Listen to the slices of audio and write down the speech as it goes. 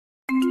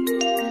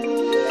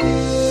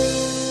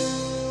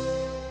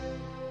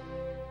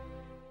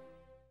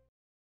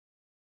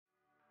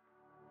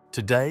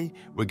Today,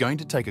 we're going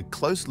to take a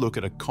close look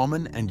at a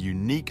common and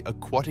unique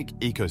aquatic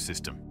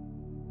ecosystem.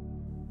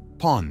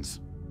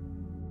 Ponds.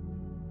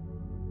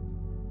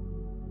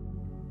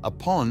 A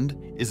pond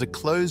is a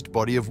closed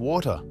body of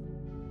water,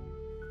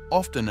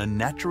 often a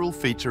natural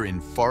feature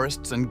in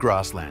forests and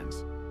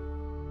grasslands.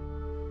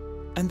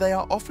 And they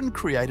are often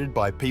created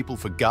by people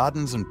for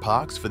gardens and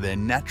parks for their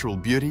natural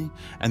beauty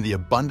and the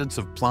abundance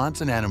of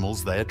plants and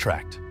animals they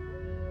attract.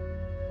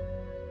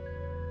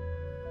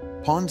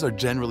 Ponds are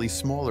generally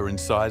smaller in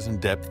size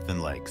and depth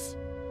than lakes.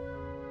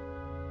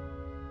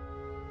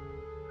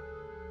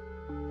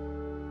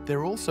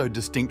 They're also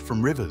distinct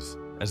from rivers,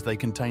 as they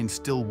contain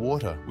still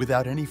water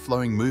without any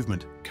flowing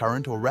movement,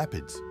 current or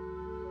rapids.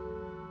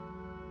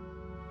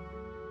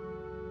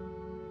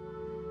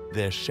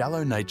 Their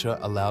shallow nature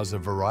allows a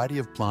variety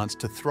of plants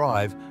to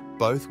thrive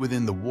both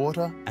within the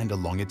water and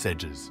along its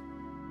edges.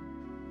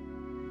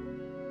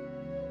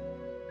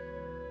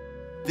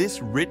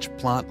 This rich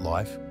plant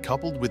life,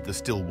 coupled with the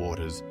still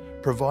waters,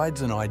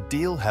 provides an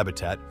ideal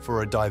habitat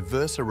for a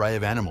diverse array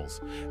of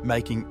animals,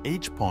 making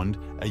each pond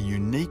a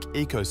unique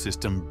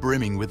ecosystem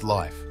brimming with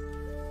life.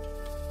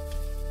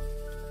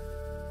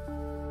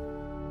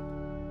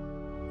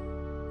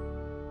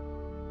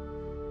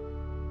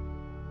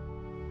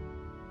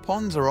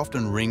 Ponds are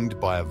often ringed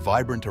by a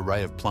vibrant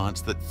array of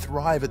plants that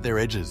thrive at their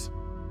edges.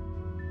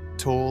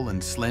 Tall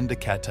and slender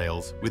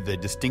cattails with their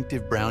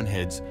distinctive brown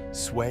heads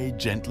sway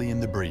gently in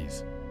the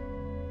breeze.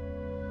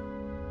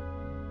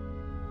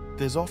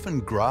 There's often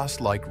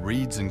grass-like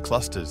reeds and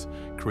clusters,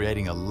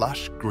 creating a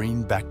lush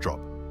green backdrop.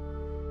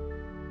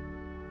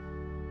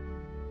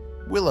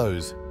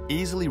 Willows,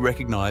 easily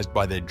recognized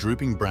by their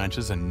drooping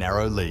branches and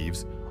narrow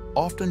leaves,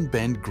 often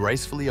bend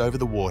gracefully over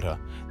the water,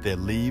 their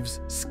leaves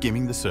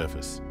skimming the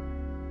surface.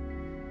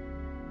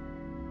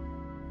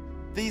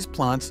 These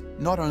plants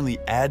not only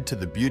add to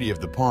the beauty of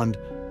the pond,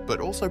 but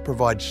also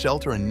provide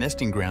shelter and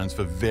nesting grounds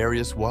for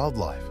various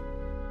wildlife.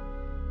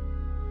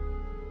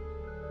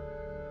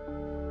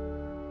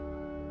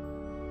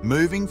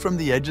 Moving from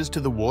the edges to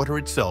the water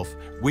itself,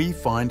 we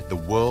find the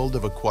world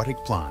of aquatic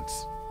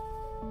plants.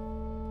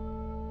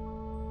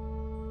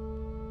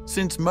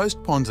 Since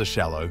most ponds are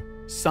shallow,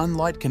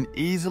 sunlight can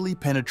easily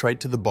penetrate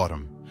to the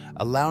bottom,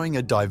 allowing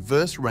a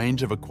diverse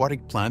range of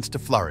aquatic plants to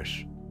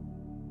flourish.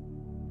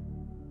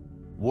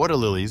 Water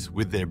lilies,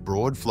 with their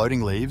broad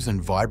floating leaves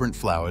and vibrant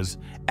flowers,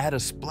 add a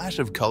splash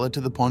of colour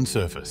to the pond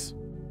surface.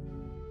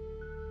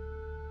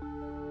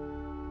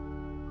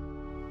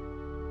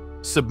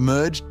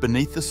 Submerged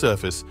beneath the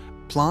surface,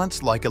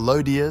 plants like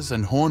alodeas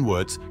and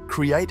hornworts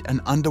create an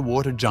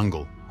underwater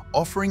jungle,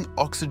 offering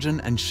oxygen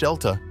and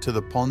shelter to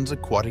the pond's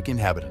aquatic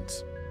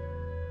inhabitants.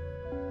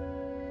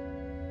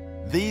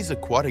 These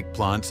aquatic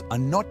plants are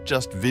not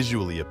just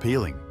visually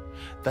appealing.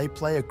 They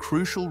play a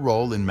crucial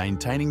role in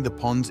maintaining the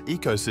pond's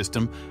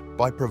ecosystem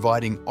by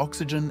providing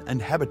oxygen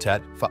and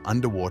habitat for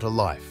underwater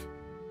life.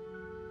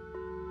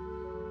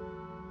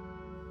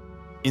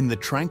 In the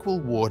tranquil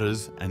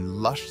waters and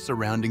lush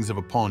surroundings of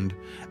a pond,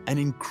 an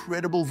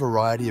incredible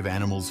variety of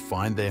animals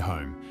find their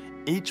home,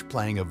 each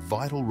playing a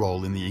vital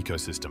role in the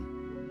ecosystem.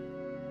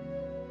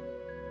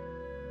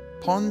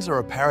 Ponds are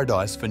a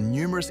paradise for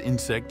numerous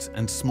insects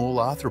and small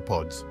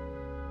arthropods.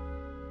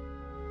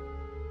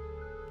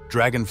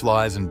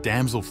 Dragonflies and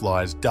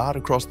damselflies dart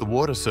across the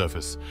water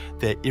surface,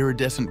 their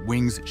iridescent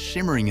wings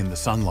shimmering in the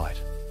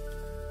sunlight.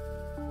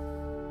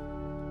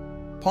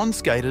 Pond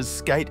skaters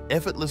skate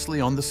effortlessly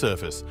on the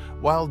surface,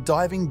 while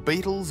diving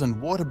beetles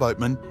and water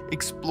boatmen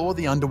explore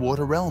the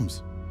underwater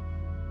realms.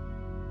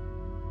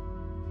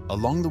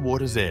 Along the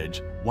water's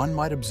edge, one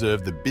might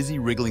observe the busy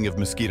wriggling of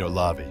mosquito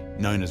larvae,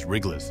 known as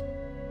wrigglers.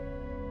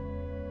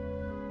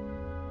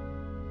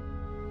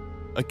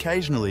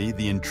 Occasionally,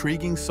 the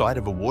intriguing sight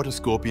of a water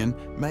scorpion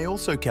may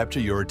also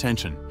capture your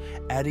attention,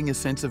 adding a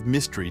sense of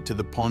mystery to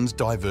the pond's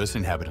diverse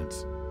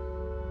inhabitants.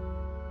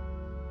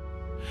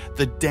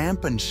 The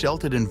damp and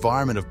sheltered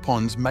environment of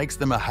ponds makes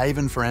them a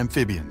haven for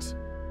amphibians.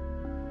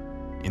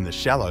 In the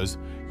shallows,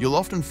 you'll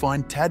often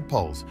find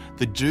tadpoles,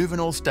 the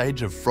juvenile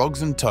stage of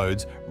frogs and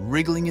toads,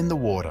 wriggling in the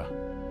water.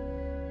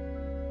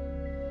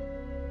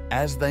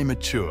 As they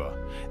mature,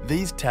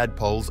 these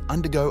tadpoles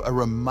undergo a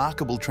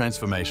remarkable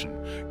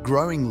transformation,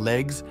 growing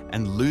legs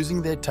and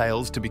losing their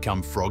tails to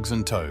become frogs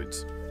and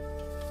toads.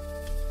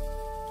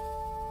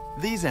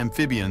 These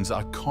amphibians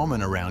are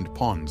common around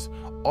ponds,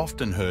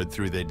 often heard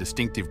through their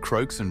distinctive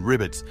croaks and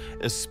ribbits,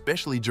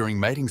 especially during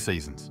mating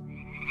seasons.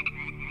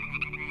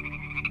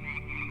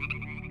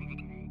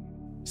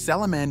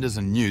 Salamanders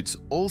and newts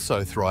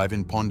also thrive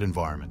in pond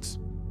environments.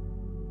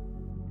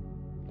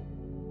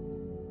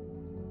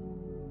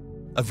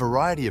 A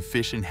variety of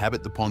fish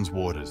inhabit the pond's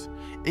waters,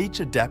 each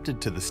adapted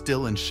to the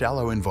still and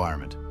shallow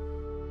environment.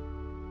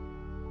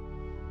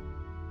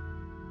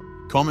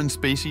 Common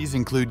species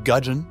include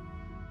gudgeon,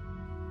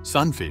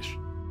 sunfish,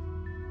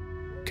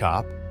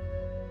 carp,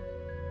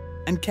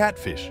 and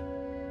catfish.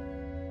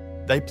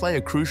 They play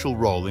a crucial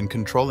role in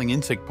controlling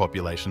insect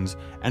populations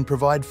and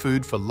provide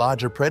food for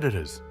larger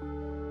predators.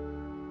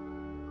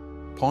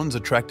 Ponds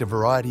attract a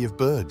variety of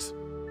birds.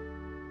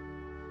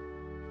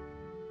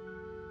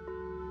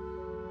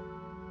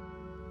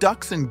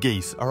 Ducks and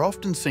geese are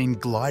often seen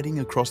gliding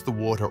across the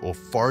water or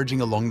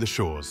foraging along the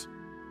shores.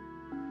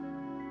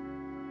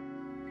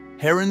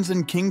 Herons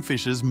and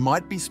kingfishers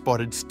might be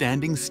spotted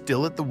standing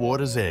still at the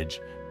water's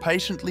edge,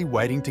 patiently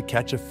waiting to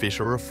catch a fish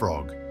or a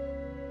frog.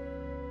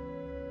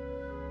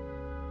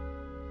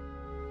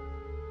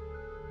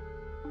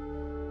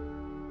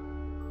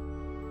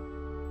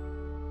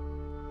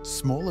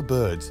 Smaller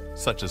birds,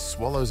 such as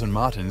swallows and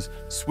martins,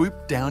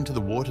 swoop down to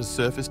the water's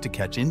surface to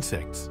catch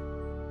insects.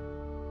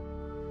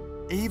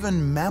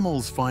 Even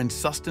mammals find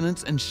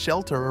sustenance and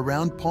shelter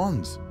around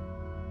ponds.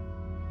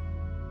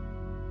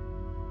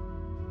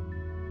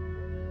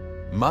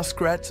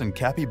 Muskrats and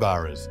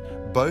capybaras,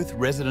 both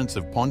residents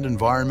of pond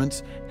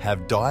environments,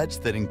 have diets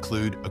that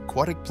include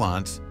aquatic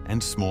plants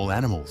and small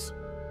animals.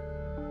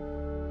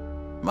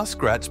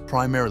 Muskrats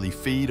primarily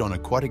feed on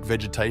aquatic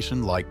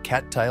vegetation like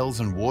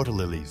cattails and water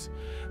lilies,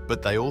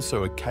 but they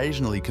also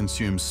occasionally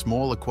consume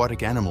small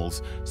aquatic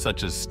animals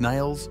such as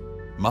snails,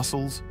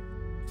 mussels,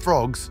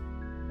 frogs,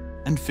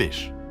 and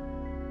fish.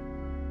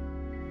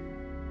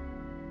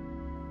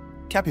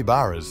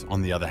 Capybaras,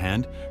 on the other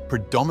hand,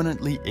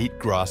 predominantly eat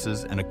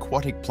grasses and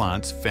aquatic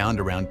plants found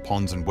around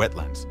ponds and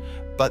wetlands,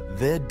 but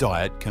their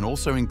diet can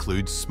also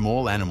include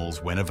small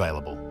animals when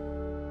available.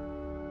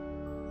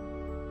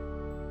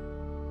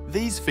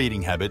 These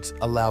feeding habits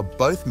allow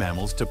both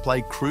mammals to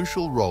play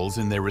crucial roles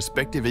in their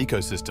respective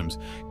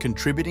ecosystems,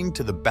 contributing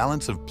to the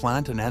balance of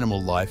plant and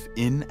animal life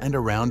in and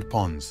around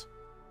ponds.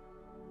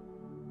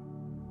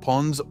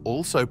 Ponds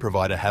also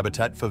provide a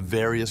habitat for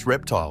various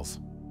reptiles.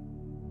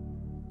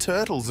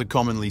 Turtles are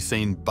commonly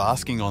seen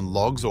basking on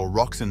logs or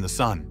rocks in the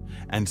sun,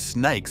 and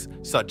snakes,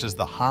 such as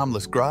the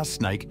harmless grass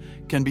snake,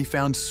 can be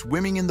found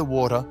swimming in the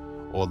water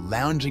or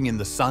lounging in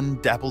the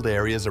sun-dappled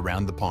areas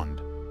around the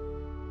pond.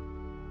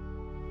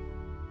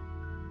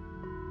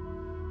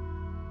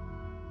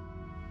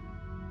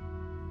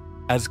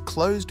 As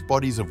closed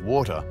bodies of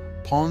water,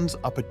 ponds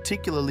are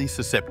particularly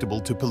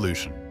susceptible to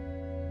pollution.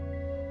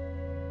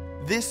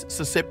 This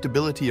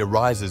susceptibility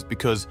arises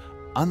because,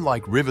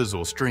 unlike rivers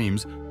or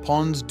streams,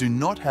 ponds do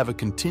not have a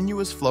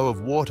continuous flow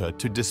of water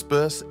to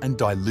disperse and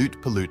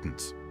dilute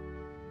pollutants.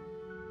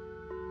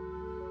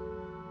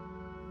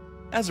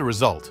 As a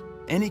result,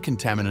 any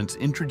contaminants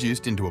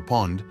introduced into a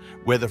pond,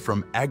 whether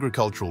from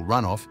agricultural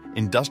runoff,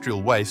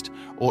 industrial waste,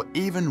 or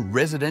even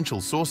residential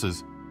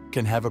sources,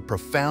 can have a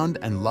profound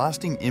and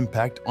lasting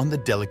impact on the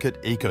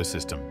delicate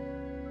ecosystem.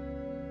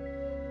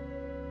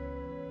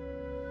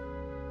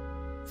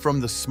 From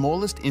the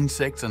smallest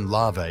insects and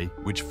larvae,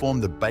 which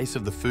form the base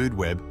of the food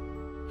web,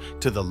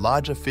 to the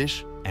larger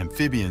fish,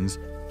 amphibians,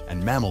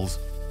 and mammals,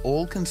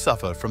 all can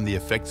suffer from the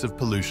effects of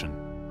pollution.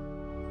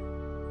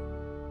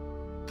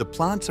 The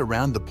plants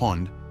around the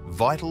pond,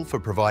 vital for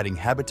providing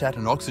habitat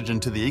and oxygen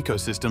to the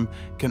ecosystem,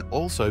 can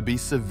also be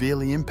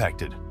severely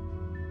impacted.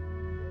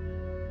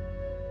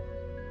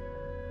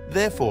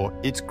 Therefore,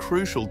 it's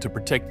crucial to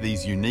protect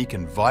these unique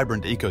and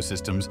vibrant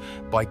ecosystems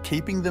by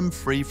keeping them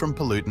free from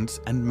pollutants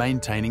and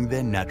maintaining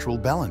their natural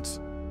balance.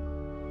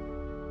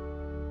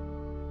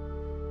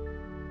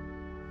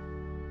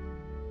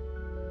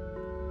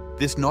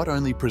 This not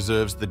only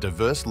preserves the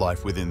diverse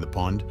life within the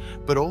pond,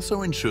 but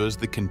also ensures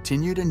the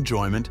continued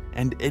enjoyment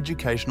and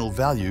educational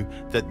value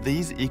that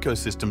these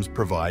ecosystems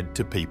provide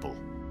to people.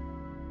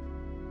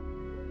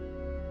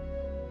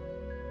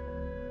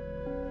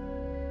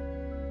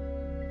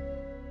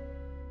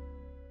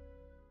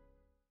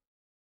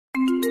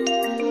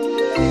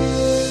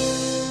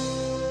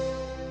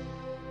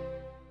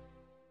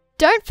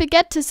 Don't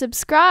forget to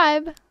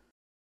subscribe.